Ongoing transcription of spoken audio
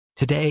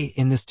Today,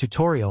 in this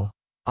tutorial,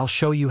 I'll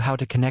show you how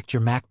to connect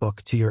your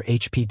MacBook to your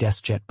HP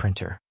Deskjet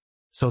printer.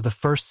 So the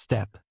first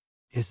step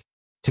is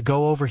to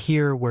go over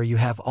here where you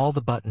have all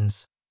the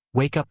buttons,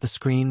 wake up the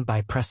screen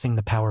by pressing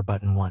the power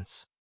button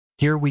once.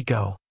 Here we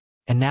go.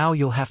 And now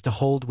you'll have to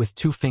hold with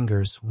 2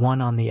 fingers, one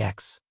on the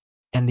X,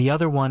 and the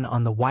other one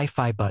on the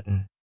Wi-Fi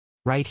button.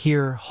 Right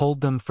here,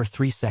 hold them for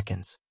 3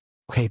 seconds.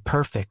 Okay,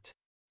 perfect.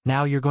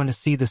 Now you're going to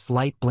see this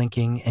light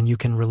blinking and you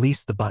can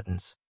release the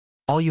buttons.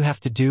 All you have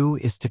to do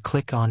is to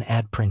click on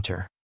Add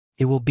Printer.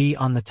 It will be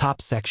on the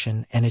top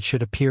section and it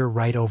should appear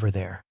right over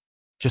there.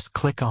 Just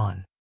click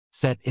on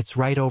Set, it's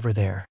right over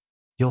there.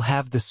 You'll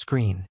have this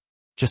screen.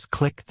 Just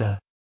click the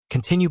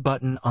Continue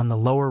button on the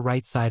lower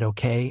right side,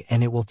 OK,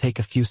 and it will take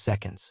a few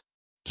seconds.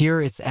 Here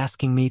it's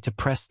asking me to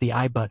press the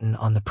I button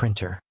on the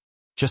printer.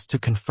 Just to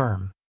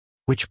confirm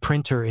which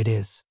printer it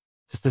is.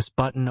 It's this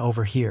button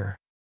over here.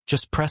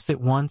 Just press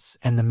it once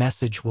and the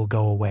message will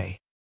go away.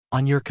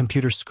 On your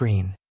computer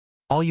screen,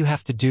 all you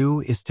have to do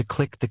is to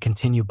click the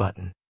Continue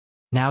button.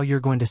 Now you're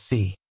going to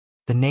see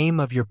the name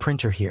of your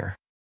printer here.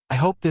 I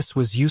hope this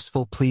was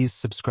useful. Please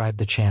subscribe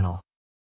the channel.